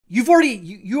you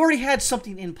already had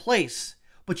something in place,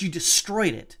 but you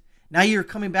destroyed it. Now you're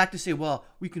coming back to say, well,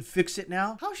 we can fix it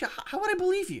now. How would I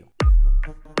believe you?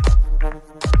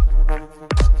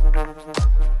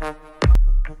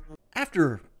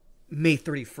 After May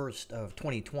 31st of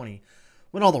 2020,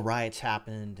 when all the riots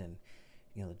happened and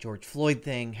the George Floyd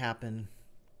thing happened,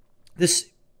 this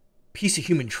piece of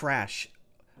human trash,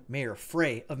 Mayor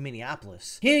Frey of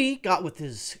Minneapolis, he got with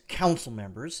his council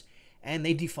members and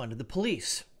they defunded the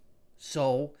police.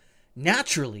 So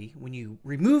naturally, when you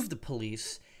remove the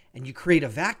police and you create a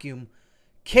vacuum,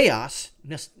 chaos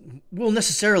will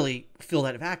necessarily fill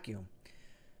that vacuum.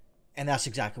 And that's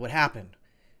exactly what happened.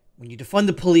 When you defund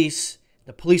the police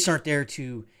aren't there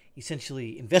to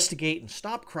essentially investigate and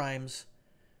stop crimes.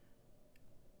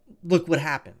 Look what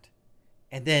happened.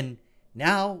 And then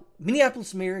now,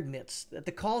 Minneapolis mayor admits that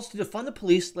the calls to defund the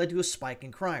police led to a spike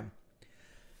in crime.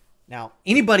 Now,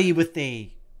 anybody with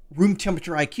a room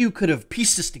temperature IQ could have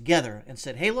pieced this together and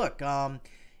said, hey, look,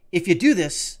 if you do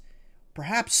this,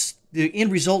 perhaps the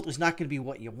end result is not going to be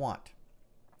what you want.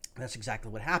 And that's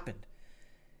exactly what happened.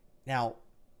 Now,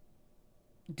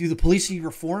 do the police need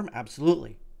reform?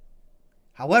 Absolutely.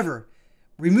 However,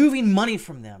 removing money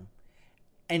from them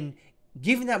and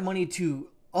giving that money to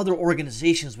other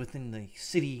organizations within the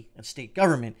city and state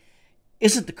government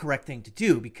isn't the correct thing to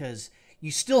do, because you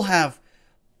still have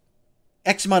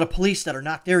X amount of police that are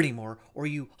not there anymore, or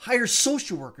you hire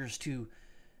social workers to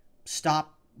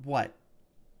stop what?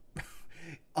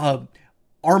 Armed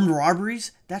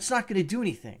robberies. That's not going to do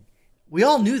anything. We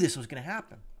all knew this was going to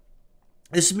happen.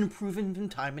 This has been proven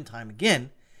time and time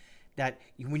again, that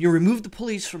when you remove the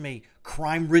police from a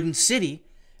crime-ridden city,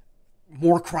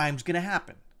 more crime's going to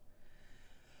happen.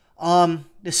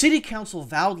 The city council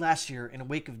vowed last year, in the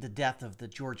wake of the death of the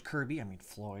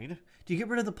Floyd, to get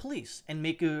rid of the police, and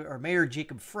Mayor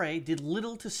Jacob Frey did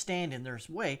little to stand in their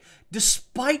way,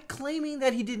 despite claiming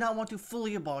that he did not want to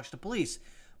fully abolish the police.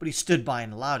 But he stood by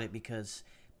and allowed it because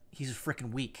he's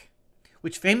freaking weak,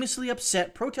 which famously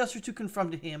upset protesters who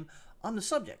confronted him on the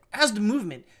subject. As the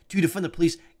movement to defund the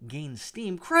police gained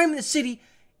steam, crime in the city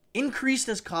increased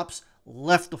as cops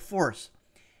left the force.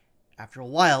 After a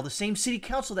while, the same city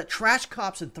council that trashed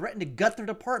cops and threatened to gut their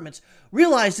departments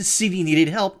realized the city needed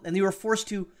help, and they were forced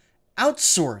to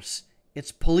outsource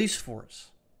its police force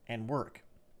and work.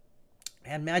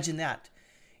 And imagine that.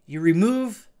 You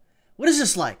remove... What is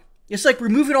this like? It's like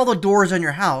removing all the doors on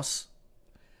your house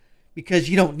because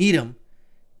you don't need them.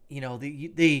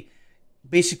 They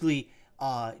basically,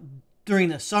 during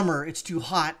the summer, it's too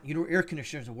hot. Air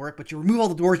conditioners will work, but you remove all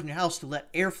the doors in your house to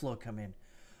let airflow come in.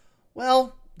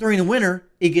 Well, during the winter,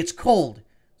 it gets cold.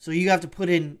 So you have to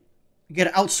you got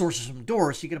to outsource some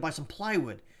doors. So you got to buy some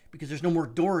plywood because there's no more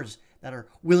doors that are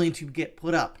willing to get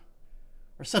put up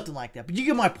or something like that. But you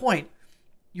get my point.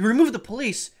 You remove the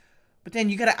police, but then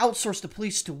you got to outsource the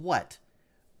police to what?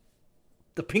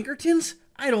 The Pinkertons?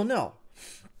 I don't know.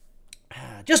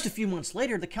 Just a few months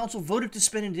later, the council voted to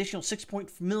spend an additional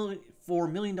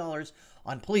 $6.4 million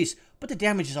on police, but the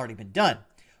damage has already been done.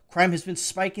 Crime has been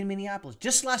spiking in Minneapolis.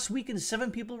 Just last weekend,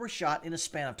 7 people were shot in a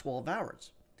span of 12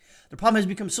 hours. The problem has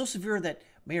become so severe that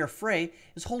Mayor Frey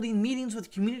is holding meetings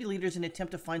with community leaders in an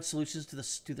attempt to find solutions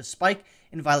to the spike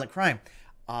in violent crime.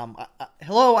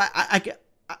 Hello,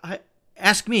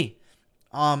 ask me.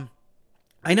 I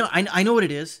know what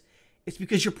it is. It's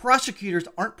because your prosecutors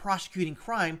aren't prosecuting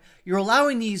crime. You're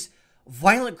allowing these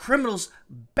violent criminals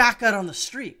back out on the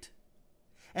street.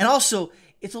 And also,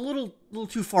 it's a little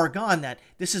too far gone that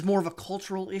this is more of a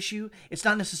cultural issue. It's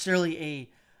not necessarily a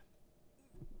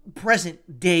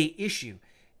present day issue.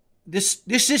 This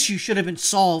issue should have been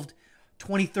solved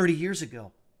 20, 30 years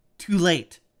ago. Too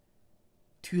late.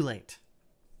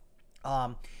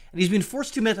 And he's been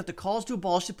forced to admit that the calls to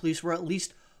abolish the police were at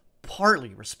least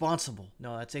partly responsible.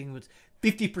 No, that's saying it was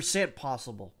 50%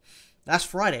 possible. Last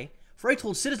Friday, Frey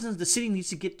told citizens the city needs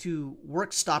to get to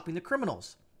work stopping the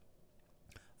criminals.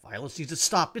 Violence needs to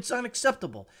stop. It's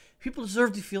unacceptable. People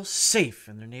deserve to feel safe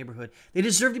in their neighborhood. They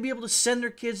deserve to be able to send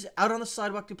their kids out on the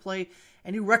sidewalk to play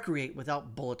and to recreate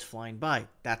without bullets flying by.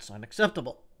 That's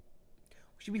unacceptable.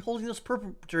 We should be holding those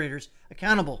perpetrators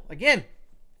accountable. Again,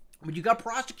 but you got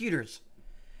prosecutors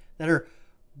that are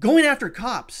going after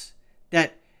cops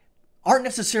that aren't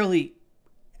necessarily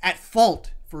at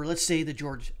fault for, let's say, the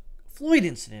George Floyd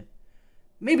incident.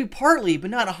 Maybe partly,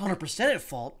 but not 100% at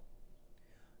fault.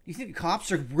 Do you think the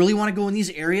cops really want to go in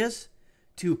these areas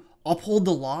to uphold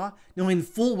the law, knowing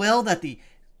full well that the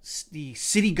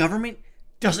city government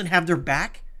doesn't have their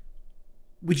back?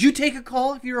 Would you take a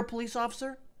call if you're a police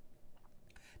officer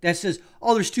that says,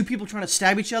 oh, there's 2 people trying to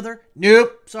stab each other?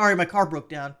 Nope. Sorry, my car broke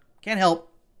down. Can't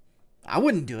help. I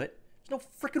wouldn't do it. There's no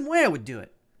freaking way I would do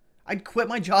it. I'd quit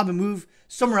my job and move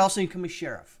somewhere else and become a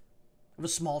sheriff of a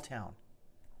small town.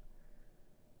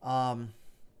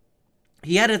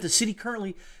 He added that the city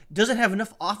currently doesn't have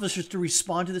enough officers to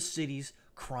respond to the city's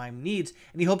crime needs,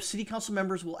 and he hopes city council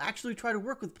members will actually try to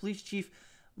work with Police Chief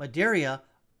Madaria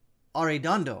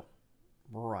Arredondo.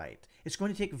 Right. It's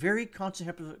going to take very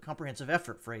comprehensive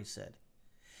effort, Frey said.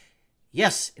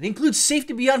 Yes, it includes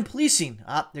safety beyond policing.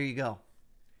 Ah, there you go.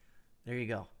 There you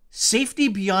go. Safety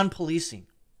beyond policing.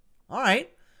 All right.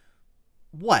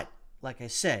 What? Like I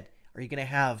said, are you going to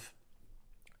have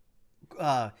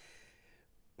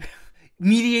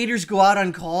mediators go out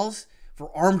on calls for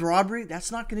armed robbery?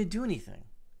 That's not going to do anything.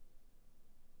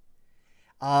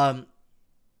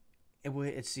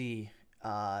 It's the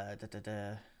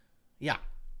yeah.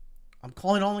 I'm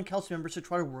calling all the council members to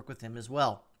try to work with him as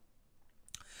well.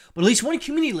 But at least one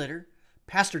community leader,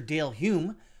 Pastor Dale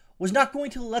Hume, was not going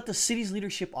to let the city's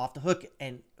leadership off the hook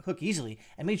easily,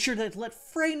 and made sure to let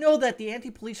Frey know that the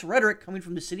anti-police rhetoric coming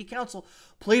from the city council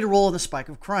played a role in the spike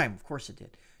of crime. Of course it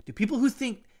did. Do people who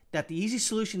think that the easy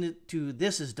solution to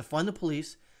this is defund the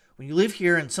police, when you live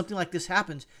here and something like this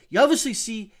happens, you obviously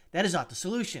see that is not the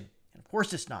solution. And of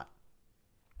course it's not.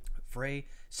 Frey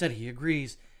said he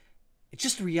agrees. It's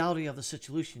just the reality of the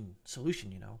solution,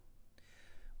 you know.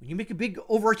 When you make a big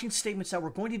overarching statements that we're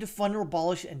going to defund or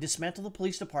abolish and dismantle the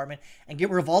police department and get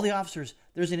rid of all the officers,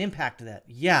 there's an impact to that.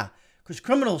 Yeah, because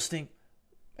criminals think,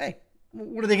 hey,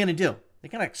 what are they going to do? They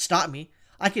can't stop me.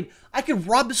 I could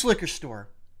rob this liquor store,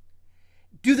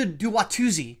 do the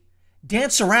Duwatuzi,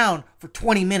 dance around for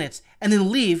 20 minutes, and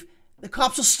then leave. The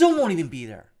cops will still won't even be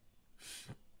there.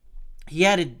 He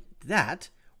added that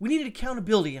we need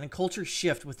accountability and a culture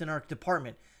shift within our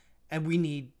department, and we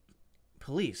need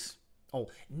police. Oh,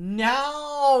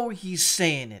 now he's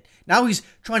saying it. Now he's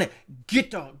trying to get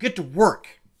to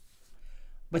work.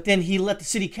 But then he let the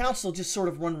city council just sort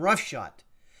of run roughshod.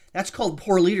 That's called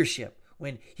poor leadership,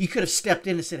 when he could have stepped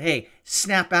in and said, hey,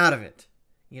 snap out of it.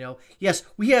 You know, yes,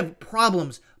 we have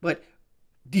problems, but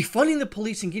defunding the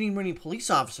police and getting rid of police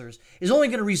officers is only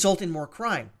going to result in more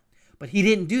crime. But he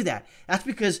didn't do that. That's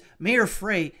because Mayor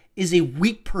Frey is a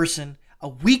weak person, a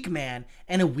weak man,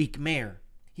 and a weak mayor.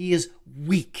 He is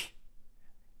weak,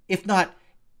 if not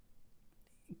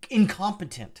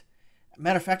incompetent.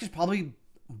 Matter of fact, it's probably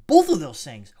both of those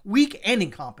things, weak and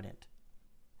incompetent.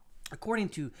 According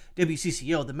to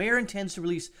WCCO, the mayor intends to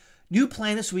release a new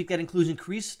plan this week that includes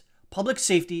increased public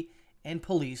safety and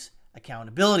police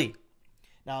accountability.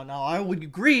 Now I would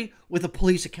agree with the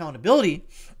police accountability,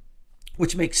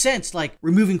 which makes sense, like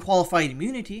removing qualified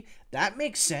immunity. That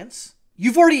makes sense.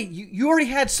 You already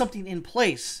had something in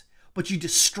place, but you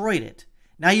destroyed it.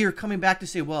 Now you're coming back to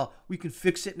say, well, we can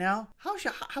fix it now. How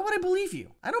would I believe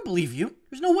you? I don't believe you.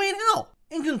 There's no way in hell.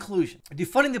 In conclusion,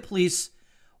 defunding the police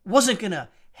wasn't going to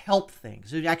help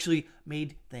things. It actually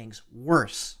made things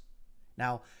worse.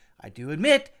 Now, I do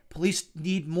admit police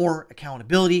need more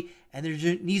accountability, and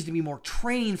there needs to be more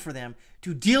training for them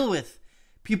to deal with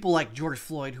people like George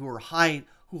Floyd who are high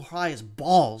as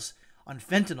balls on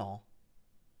fentanyl,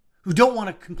 who don't want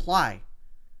to comply.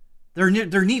 There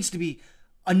needs to be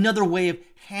another way of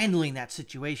handling that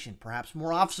situation, perhaps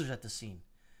more officers at the scene.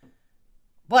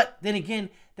 But then again,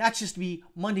 that's just me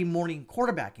Monday morning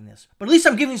quarterbacking this. But at least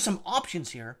I'm giving some options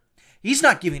here. He's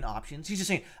not giving options. He's just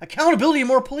saying accountability and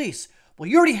more police. Well,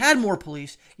 you already had more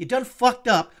police. You done fucked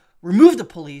up. Remove the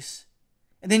police.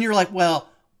 And then you're like, well,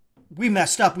 we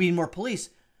messed up. We need more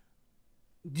police.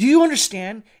 Do you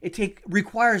understand? It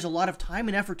requires a lot of time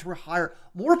and effort to hire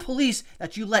more police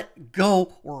that you let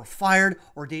go or were fired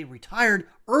or they retired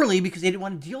early because they didn't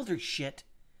want to deal with their shit.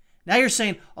 Now you're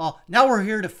saying, oh, now we're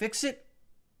here to fix it?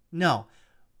 No.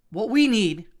 What we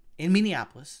need in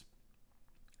Minneapolis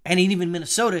and even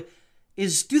Minnesota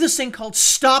is do this thing called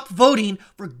stop voting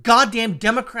for goddamn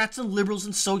Democrats and liberals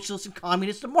and socialists and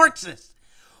communists and Marxists.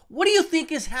 What do you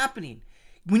think is happening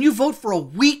when you vote for a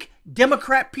weak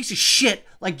Democrat piece of shit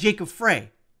like Jacob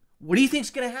Frey? What do you think is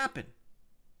going to happen?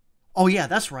 Oh yeah,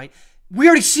 that's right. We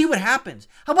already see what happens.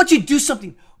 How about you do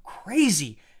something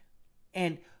crazy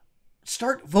and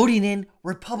start voting in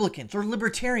Republicans or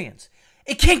Libertarians?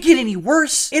 It can't get any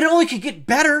worse. It only could get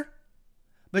better.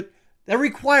 But that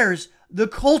requires the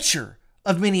culture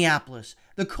of Minneapolis,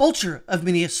 the culture of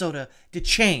Minnesota to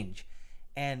change.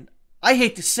 And I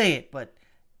hate to say it, but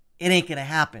it ain't going to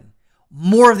happen.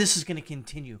 More of this is going to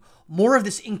continue. More of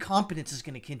this incompetence is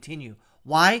going to continue.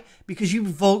 Why? Because you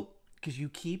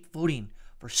keep voting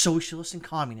for socialists and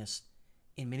communists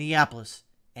in Minneapolis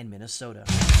and Minnesota.